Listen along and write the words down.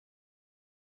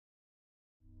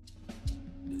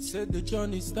Said the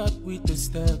journey start with a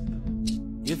step.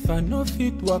 If I no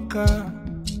fit waka,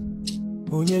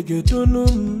 onye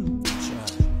getunum.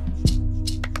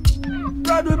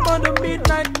 Ride upon the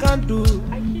midnight candle,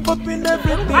 hoping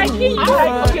everything will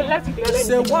fine.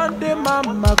 Say one day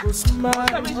mama go smile.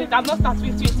 I'm not start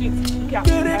with.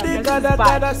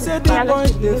 Gotta say the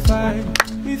point they find.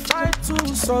 We fight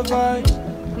to survive.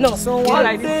 No, so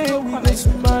one day we will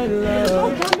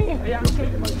smile.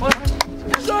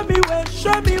 Show me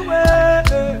where.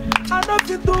 I know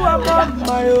you do I'm on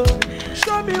my own.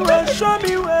 Show me where.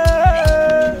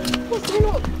 What's going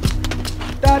on?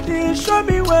 Daddy, show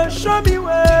me where.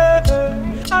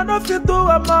 I know you do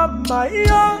I'm on my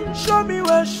own. Show me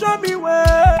where.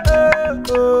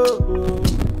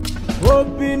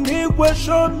 Open it where,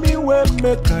 show me where,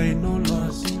 make I no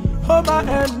loss. Hold my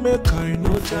hand, make I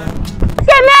no down.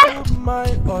 My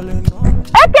all in all.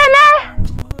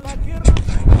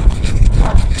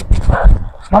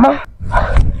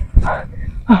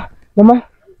 Mama,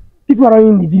 people are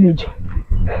in the village.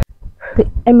 The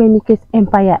Emenike's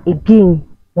empire again.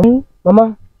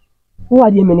 Mama, who are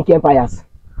the Emenike empires?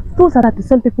 Those are the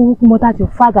same people who murdered your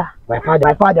father. My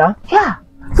father? Yeah.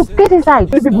 So get inside.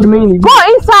 Three people remaining. Go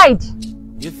inside.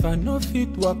 If I no fit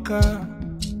waka,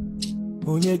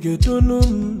 onye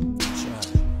getunum.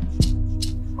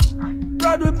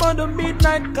 Ride upon the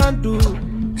midnight candle,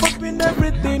 hoping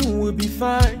everything will be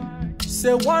fine.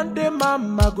 Say one day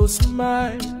mama go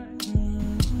smile.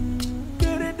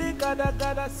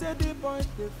 Gotta say the point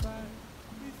they find.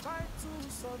 We fight to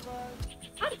survive.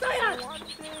 I'm tired.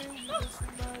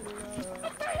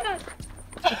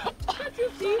 Can't you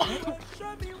see?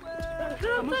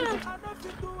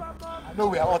 I know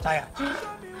we are all tired.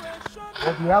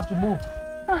 But we have to move.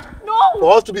 No!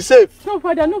 For us to be safe. No,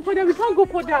 father, we can't go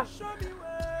further.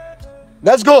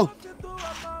 Let's go!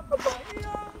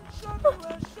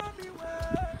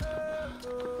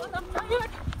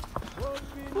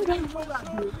 I'm tired.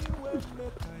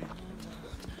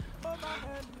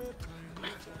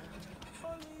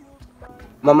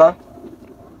 Mama,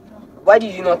 why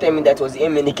did you not tell me that it was the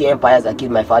Emenike empires that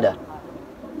killed my father?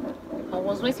 I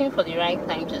was waiting for the right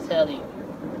time to tell you.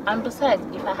 And besides,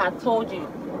 if I had told you,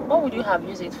 what would you have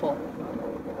used it for?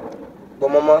 But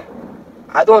Mama,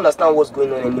 I don't understand what's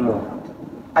going on anymore.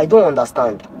 I don't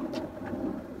understand.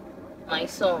 My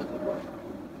son,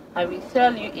 I will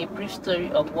tell you a brief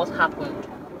story of what happened.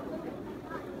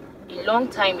 A long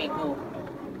time ago,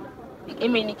 the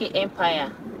Emenike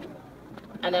Empire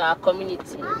and our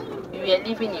community, we were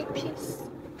living in peace.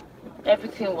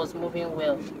 Everything was moving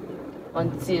well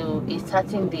until a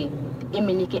certain day, the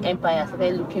Emenike Empire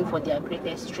started looking for their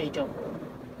greatest treasure.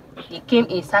 They came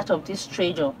in search of this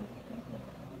treasure,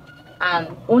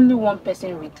 and only one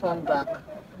person returned back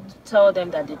to tell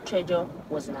them that the treasure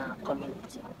was in our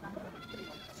community.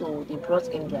 So they brought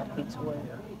in their great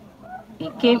warrior.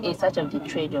 They came in search of the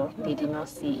treasure, they did not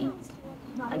see it,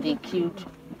 and they killed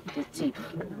the thief.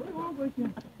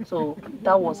 So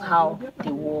that was how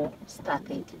the war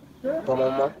started. But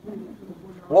Mama,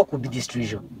 what could be this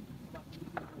treasure?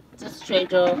 This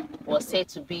treasure was said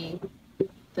to be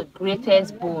the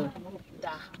greatest bone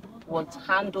that was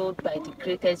handled by the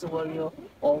greatest warrior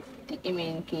of the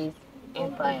Emenike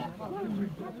Empire.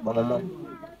 But Mama,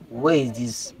 where is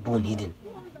this bone hidden?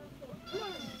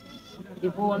 The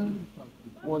bone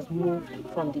was moved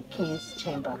from the king's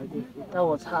chamber. That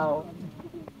was how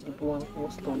the bone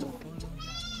was stolen.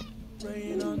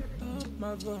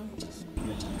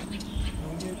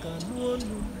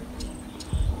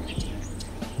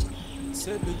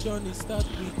 Said the journey start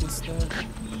with a step.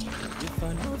 If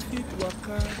I no fit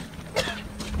waka,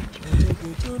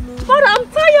 Father,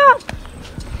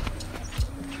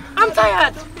 I'm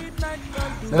tired.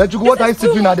 Let you go. What are you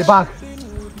sitting at the back?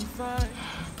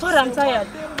 Father, I'm tired.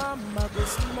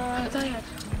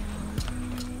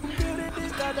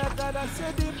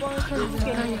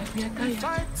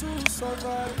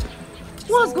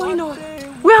 What's going on?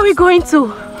 Where are we going to?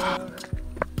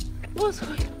 What's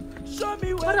going on?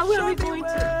 Father, where are we going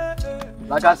to?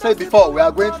 Like I said before, we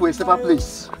are going to a safer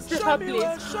place. Safer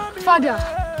place? Father,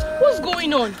 what's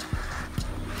going on?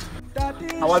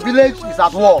 Our village is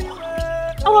at war.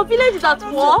 Our village is at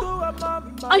war?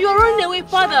 And you are running away,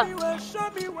 Father?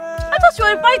 I thought you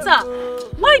were a fighter.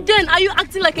 Why then are you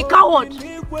acting like a coward?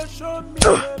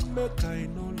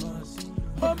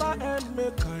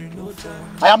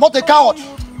 I am not a coward.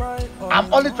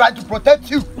 I'm only trying to protect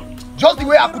you. Just the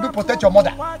way I could protect your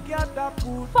mother.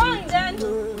 Fine then.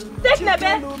 Take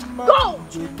Nebe. Go!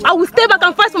 I will stay back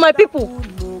and fight for my people.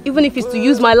 Even if it's to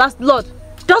use my last blood.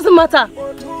 Doesn't matter.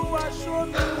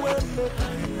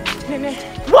 Nene.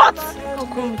 What? I'll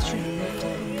come with you.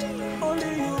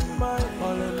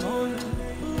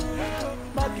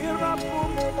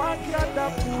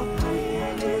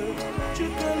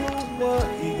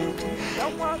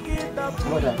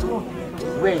 Mother,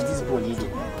 where is this boy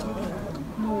leading?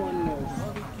 No one knows.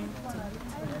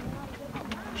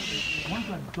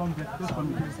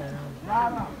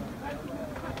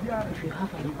 If you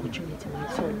have an opportunity, my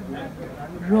son,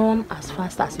 run as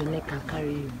fast as your leg can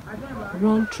carry you.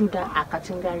 Run through that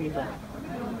Akatinga River.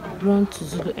 Run to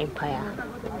Zulu Empire.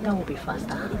 That will be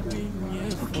faster.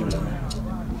 Okay, Mama.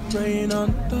 Rain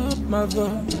on top my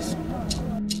voice.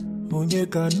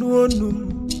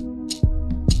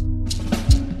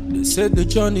 They said the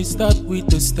journey start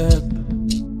with a step.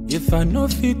 If I know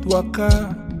fit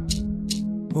waka,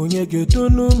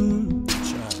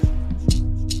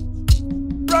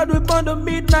 Brad upon the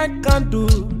midnight candle,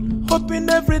 hoping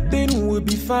everything will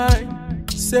be fine.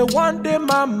 Say one day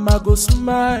mama go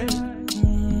smile.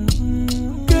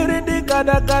 Get it, they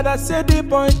gotta say the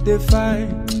point they fight.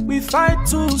 We fight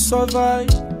to survive.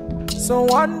 So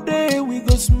one day we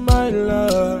go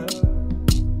smile.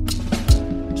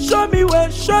 Show me where.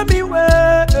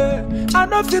 I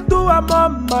know fit do I'm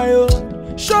on my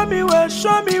own. Show me where.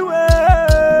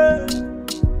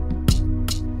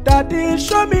 Daddy,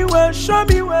 show me where.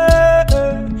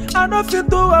 I know fit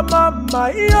do I'm on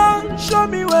my own. Show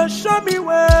me where.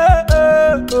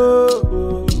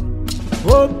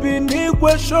 Hoping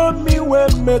Igwe, show me where,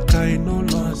 make I no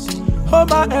loss. Hold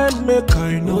my hand, make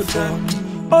I no down.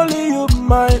 Only you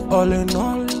my all in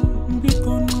all.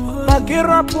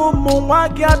 Magira pumu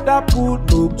wagiada puno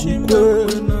kukwe.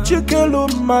 Chikelu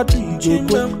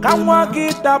madijekwe.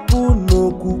 Kamwagita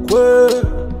puno kukwe.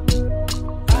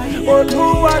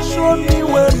 Oluwa show me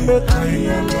where, make I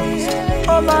no loss.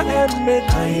 Hold my hand, make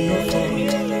I no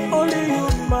down. Only you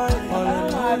my all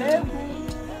in all.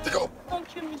 Don't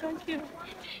kill me, don't kill me.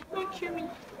 Don't kill me.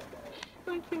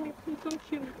 Don't kill me, please, don't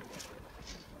kill me.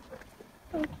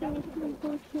 Don't kill me, please,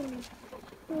 don't kill me.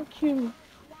 Don't kill me.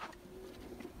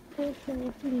 Don't kill me,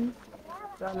 please.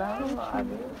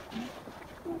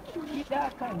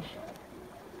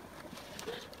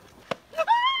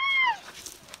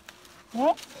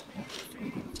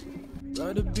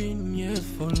 Rather been here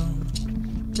for long.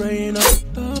 Praying on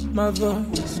top my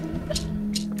voice.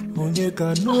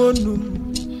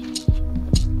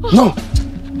 No!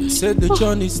 They said the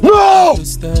journey is No! the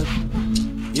step.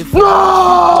 If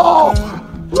No!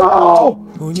 No!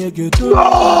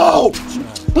 No!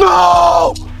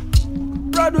 No!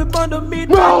 Brad upon the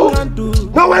midnight candle.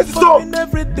 No, where's the song?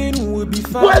 Everything will be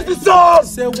fine. Where's the song?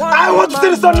 I want to see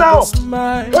the song now!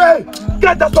 Hey!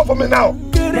 Get that song for me now!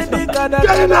 Get it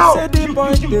now!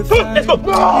 Let's go!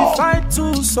 No! We fight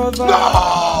to survive.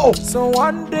 No! So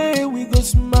one day we go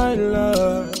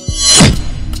smile.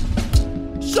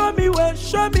 Show me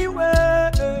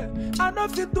where. I know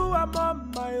fit do I'm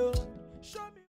on my own. Show me